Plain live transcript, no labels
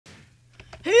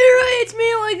it's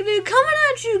me, Like Dude, coming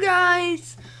at you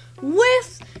guys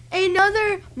with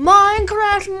another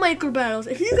Minecraft Micro Battles.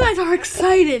 If you guys are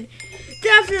excited,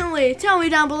 definitely tell me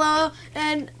down below.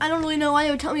 And I don't really know why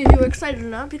you would tell me if you were excited or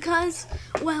not, because,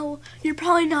 well, you're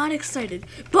probably not excited.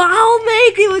 But I'll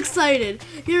make you excited.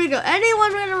 Here we go.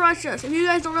 Anyone ready to rush us? If you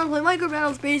guys don't know how to play Micro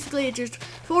Battles, basically it's just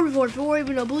 4v4,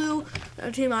 even though blue,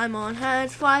 the team I'm on,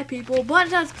 has 5 people. But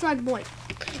that's beside the point.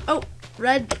 Oh,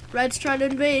 Red's trying to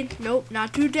invade. Nope,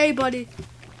 not today, buddy.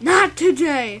 Not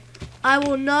today. I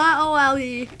will not allow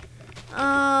you.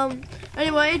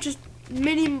 Anyway, just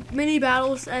mini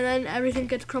battles, and then everything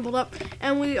gets crumbled up,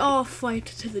 and we all fight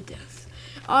to the death.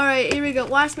 All right, here we go.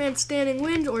 Last man standing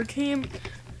wins, or team.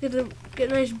 Get a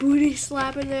nice booty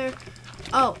slap in there.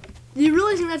 Oh, do you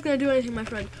really think that's gonna do anything, my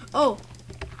friend? Oh,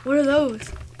 what are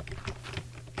those?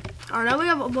 All right, now we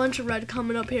have a bunch of red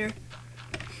coming up here.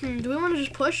 Do we want to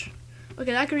just push?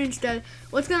 Okay, that green's dead.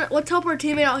 Let's help our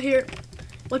teammate out here.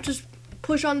 Let's just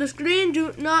push on this green.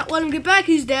 Do not let him get back.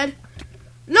 He's dead.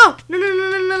 No.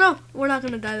 We're not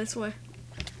gonna die this way.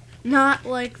 Not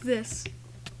like this.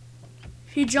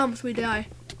 If he jumps, we die.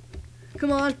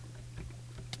 Come on.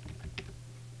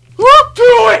 Whoop!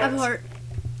 I have a heart.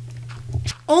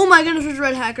 Oh my goodness, there's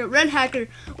Red Hacker. Red Hacker.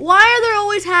 Why are there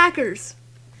always hackers?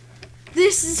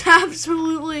 This is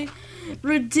absolutely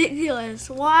ridiculous.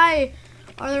 Why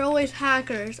are there always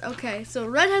hackers? Okay, so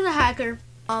Red has a hacker.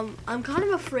 I'm kind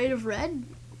of afraid of Red.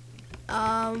 What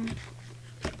are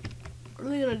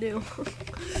we gonna do?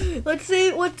 Let's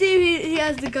see what team he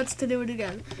has the guts to do it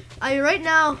again. Right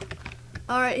now,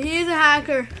 alright, he is a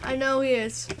hacker. I know he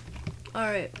is.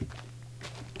 Alright.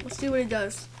 Let's see what he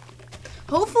does.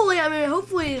 Hopefully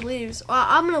he leaves.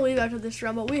 I'm gonna leave after this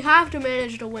round, but we have to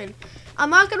manage to win. I'm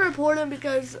not gonna report him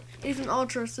because he's an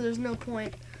ultra, so there's no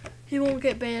point. He won't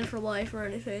get banned for life or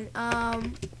anything.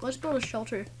 Let's build a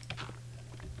shelter.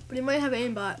 But he might have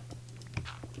aimbot.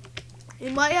 He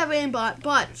might have aimbot,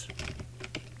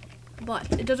 but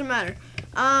it doesn't matter.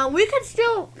 We can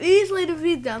still easily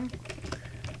defeat them.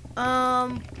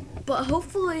 But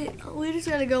hopefully we just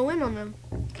gotta go in on them.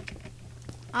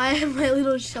 I have my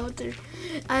little shelter.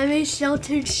 I'm a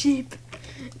sheltered sheep.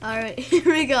 Alright, here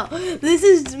we go. This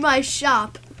is my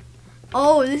shop.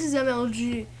 Oh, this is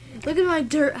MLG. Look at my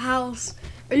dirt house.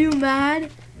 Are you mad?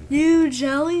 You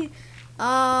jelly?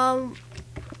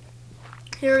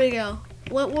 Here we go.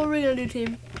 What are we gonna do,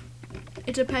 team?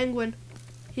 It's a penguin.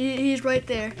 He's right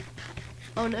there.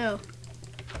 Oh no.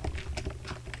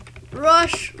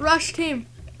 Rush team.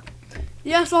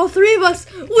 Yes, all 3 of us.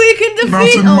 We can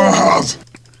defeat.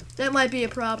 That might be a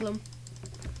problem.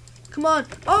 Come on.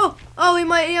 Oh, he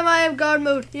might have God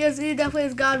mode. He definitely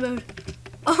has God mode.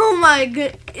 Oh my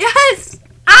good. Yes!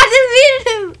 I defeated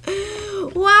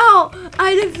him! Wow,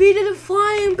 I defeated a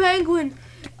flying penguin.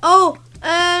 Oh,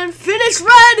 and finish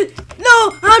Red!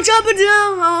 No, I'm jumping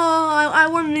down. Oh, I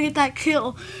wanted to get that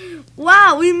kill.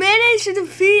 Wow, we managed to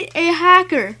defeat a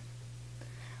hacker.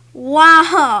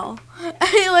 Wow.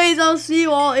 Anyways, I'll see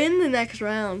you all in the next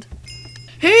round.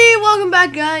 Hey, welcome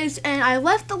back, guys. And I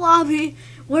left the lobby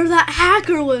where that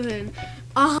hacker was in.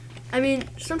 I mean,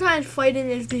 sometimes fighting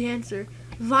is the answer.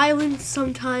 Violence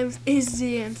sometimes is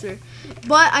the answer.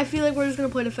 But I feel like we're just going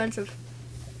to play defensive.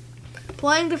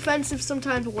 Playing defensive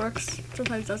sometimes works,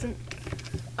 sometimes doesn't.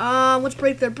 Let's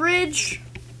break their bridge.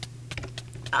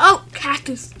 Oh,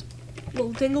 cactus.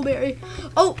 Little dingleberry.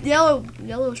 Oh, yellow.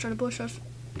 Yellow is trying to push us.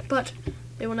 But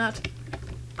they will not.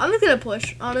 I'm just going to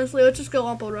push, honestly. Let's just go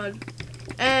up and run.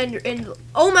 And you're in.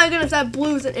 Oh my goodness, that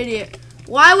blue's an idiot.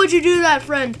 Why would you do that,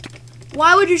 friend?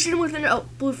 Why would you shoot him with an... Oh,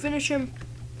 blue, finish him.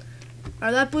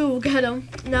 Alright, that blue will get him.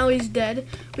 Now he's dead.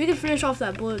 We can finish off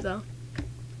that blue, though.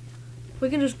 We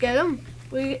can just get him.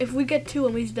 If we get to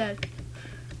him, he's dead.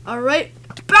 Alright,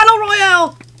 Battle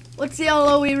Royale! Let's see how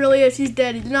low he really is. He's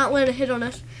dead. He did not land a hit on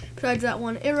us. Besides that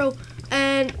one arrow.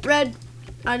 And Red,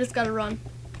 I just gotta run.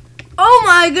 Oh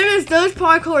my goodness, those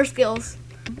parkour skills.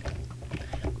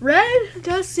 Red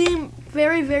does seem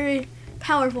very, very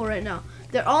powerful right now.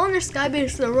 They're all in their sky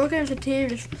base, so they're working as a team,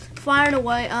 just firing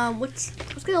away. Let's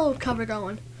get a little cover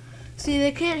going. See,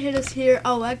 they can't hit us here.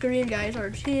 Oh, that green guy is our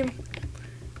team.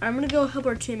 I'm gonna go help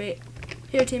our teammate.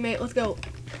 Here, teammate, let's go.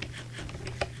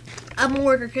 I'm a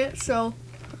worker kit, so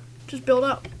just build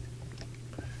up.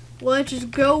 Let's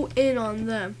just go in on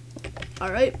them.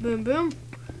 Alright, boom, boom.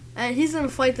 And he's gonna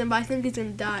fight them, but I think he's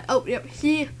gonna die. Oh, yep,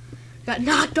 he got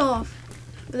knocked off.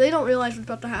 But they don't realize what's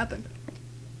about to happen.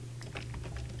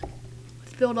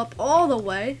 Let's build up all the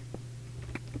way.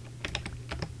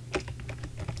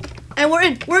 And we're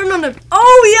in on them.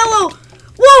 Oh, yellow!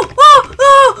 Whoa!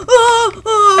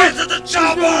 Oh! Into the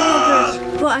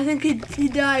chopper! But I think he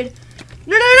died.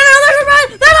 No! there's a red!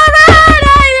 There's a red!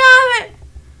 I have it!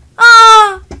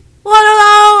 Ah! One of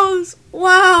those!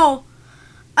 Wow!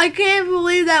 I can't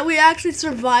believe that we actually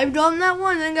survived on that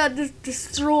one and then got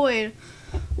destroyed.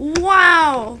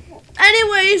 Wow!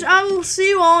 Anyways, I will see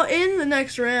you all in the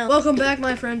next round. Welcome back,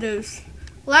 my friendos.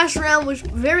 Last round was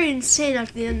very insane at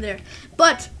the end there.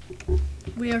 But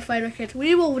we are fighter kits.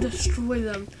 We will destroy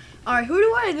them. Alright, who do I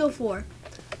want to go for?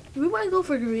 Do we want to go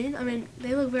for green? I mean,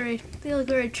 they look very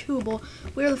chewable.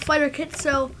 We are the fighter kit,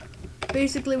 so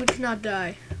basically we cannot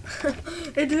die.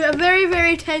 It's a very,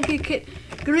 very tanky kit.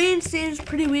 Green seems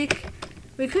pretty weak.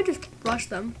 We could just rush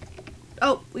them.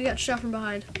 Oh, we got shot from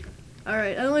behind.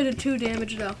 Alright, I only did 2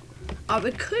 damage though.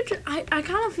 We could, I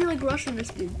kind of feel like rushing this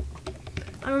dude.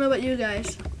 I don't know about you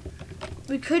guys.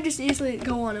 We could just easily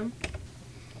go on him.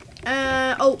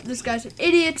 Oh, this guy's an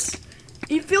idiot.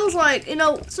 He feels like, you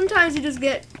know, sometimes you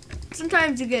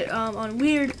get on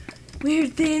weird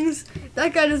things.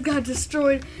 That guy just got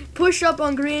destroyed. Push up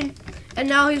on green, and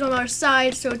now he's on our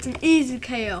side, so it's an easy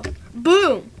KO.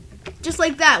 Boom! Just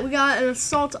like that, we got an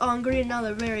assault on green. Now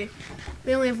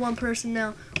they only have 1 person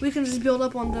now. We can just build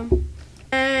up on them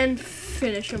and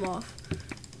finish him off.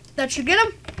 That should get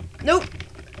him. Nope.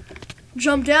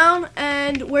 Jump down,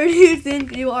 and where do you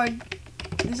think you are?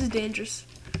 This is dangerous.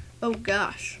 Oh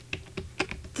gosh.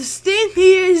 The thing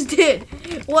he is did.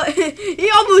 What? He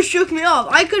almost shook me off.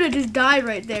 I could have just died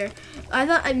right there. I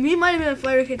thought he might have been a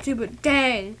fighter kit too, but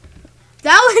dang.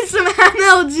 That was some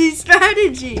MLG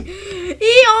strategy.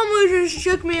 He almost just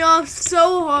shook me off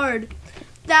so hard.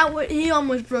 He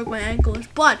almost broke my ankles,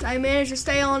 but I managed to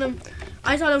stay on him.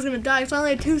 I thought I was gonna die because I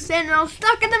only had 2 sand and I was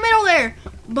stuck in the middle there.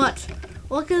 But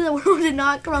luckily the world did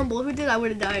not crumble. If it did, I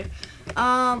would have died.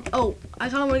 Oh, I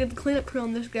kind of want to get the cleanup crew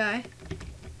on this guy.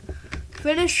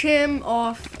 Finish him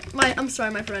off. I'm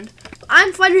sorry, my friend.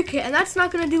 I'm fighter kit, and that's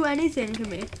not gonna do anything to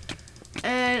me.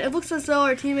 And it looks as though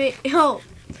our teammate,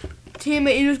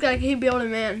 teammate, you just gotta keep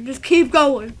building, man. Just keep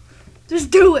going.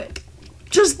 Just do it.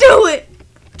 Just do it.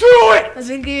 Do it. I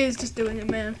think he is just doing it,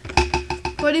 man.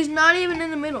 But he's not even in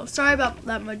the middle. Sorry about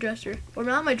that, my dresser. Or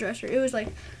not my dresser. It was like,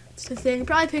 it's the thing.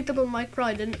 Probably picked up on mic,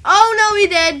 probably didn't. Oh, no, he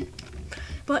did.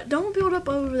 But don't build up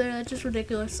over there. That's just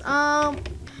ridiculous.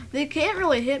 They can't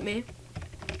really hit me.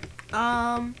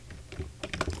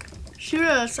 Shoot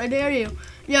us. I dare you.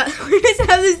 Yeah, we just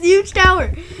have this huge tower.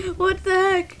 What the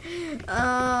heck?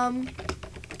 Alright,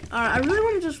 I really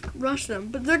want to just rush them.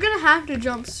 But they're going to have to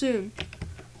jump soon.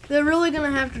 They're really going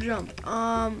to have to jump.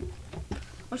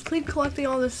 Let's keep collecting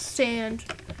all this sand.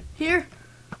 Here,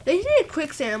 they need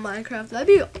quicksand in Minecraft. That'd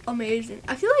be amazing.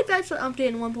 I feel like that's an update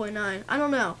in 1.9. I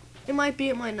don't know. It might be,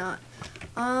 it might not.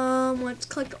 Let's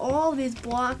collect all these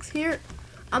blocks here.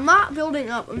 I'm not building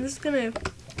up. I'm just gonna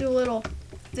do a little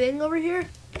thing over here.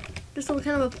 Just a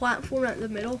kind of a platform at the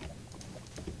middle.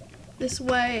 This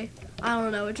way, I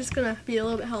don't know. It's just gonna be a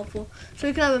little bit helpful. So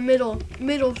we can have a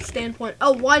middle standpoint.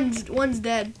 Oh, one's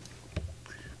dead.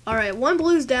 All right, 1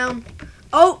 blue's down.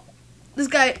 Oh, this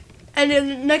guy, and then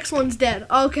the next one's dead.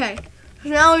 Okay, so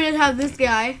now we just have this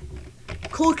guy,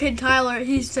 Cool Kid Tyler.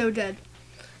 He's so dead.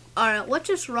 All right, let's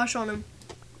just rush on him.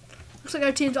 Looks like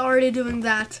our team's already doing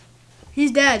that.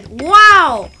 He's dead.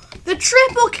 Wow, the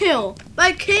triple kill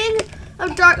by King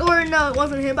of Dark. Or no, it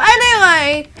wasn't him. But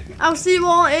anyway, I'll see you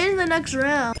all in the next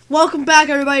round. Welcome back,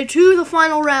 everybody, to the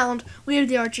final round. We are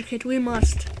the Archer Kit. We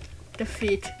must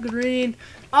defeat green.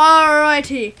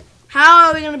 Alrighty. How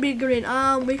are we gonna beat green?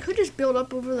 We could just build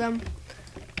up over them.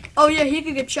 Oh yeah, he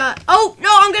could get shot. Oh no,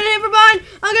 I'm gonna hit from behind.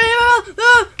 I'm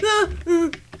gonna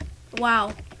hit.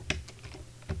 Wow.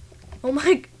 Oh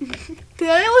my. Did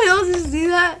anyone else just see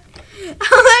that?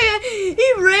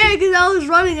 He ran because I was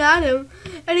running at him,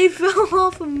 and he fell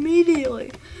off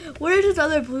immediately. Where's this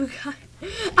other blue guy?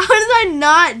 How did I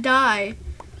not die?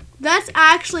 That's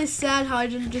actually sad. How I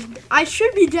didn't just. I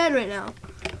should be dead right now.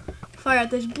 Fire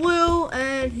at this blue,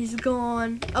 and he's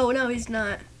gone. Oh, no, he's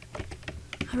not.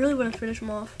 I really want to finish him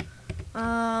off.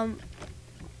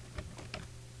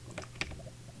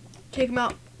 Take him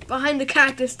out. Behind the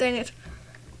cactus, dang it.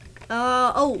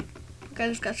 Oh, guy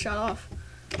just got shot off.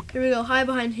 Here we go, hide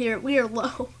behind here. We are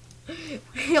low.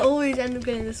 We always end up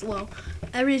getting this low.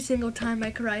 Every single time I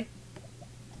cry.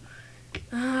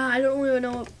 I don't even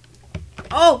know what.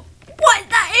 Oh! What?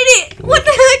 That idiot! What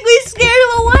the heck? We scared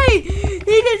him away!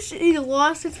 He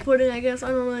lost his footing, I guess. I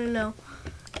don't really know.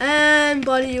 And,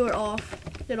 buddy, you are off.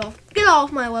 Get off. Get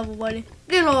off my level, buddy.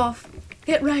 Get off.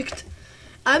 Get wrecked.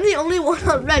 I'm the only one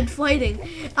on red fighting.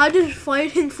 I'm just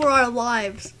fighting for our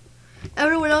lives.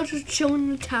 Everyone else is chilling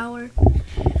in the tower.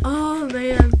 Oh,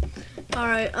 man.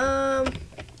 Alright,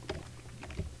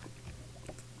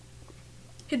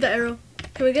 hit the arrow.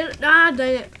 Can we get it? Ah,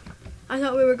 dang it. I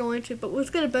thought we were going to, but let's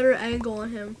get a better angle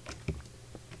on him.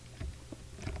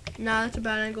 Nah, that's a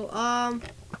bad angle.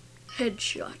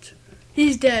 Headshot.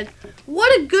 He's dead.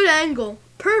 What a good angle.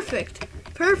 Perfect.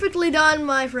 Perfectly done,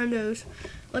 my friendos.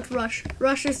 Let's rush.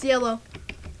 Rush this yellow.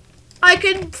 I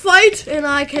can fight and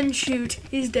I can shoot.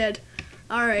 He's dead.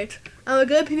 Alright. I'm a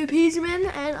good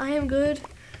PvPsman and I am good.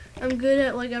 I'm good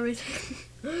at like everything.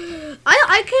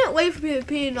 I can't wait for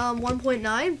PvP in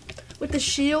 1.9 with the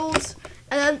shields.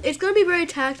 And then it's gonna be very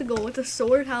tactical with the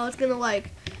sword, how it's gonna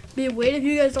like be weight. If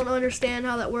you guys don't understand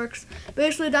how that works.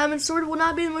 Basically the diamond sword will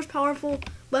not be the most powerful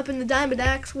weapon. The diamond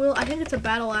axe will. I think it's a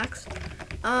battle axe.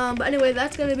 But anyway,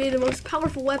 that's gonna be the most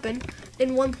powerful weapon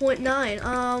in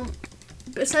 1.9.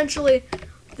 Essentially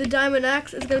the diamond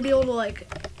axe is gonna be able to like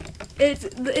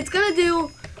it's gonna do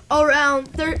around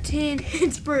 13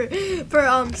 hits per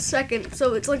second.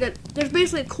 So it's like there's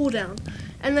basically a cooldown.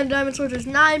 And then diamond sword is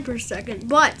 9 per second,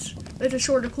 but it's a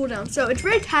shorter cooldown. So it's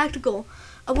very tactical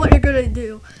of what you're gonna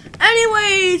do.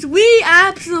 Anyways, we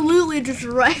absolutely just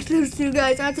wrecked those two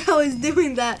guys. That's how I was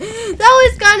doing that. That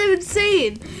was kind of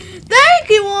insane. Thank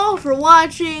you all for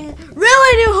watching.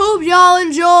 Really do hope y'all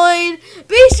enjoyed.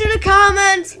 Be sure to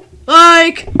comment,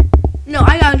 like, no,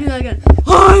 I gotta do that again.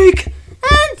 Like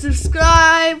and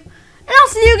subscribe. And I'll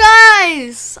see you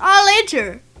guys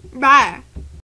later. Bye.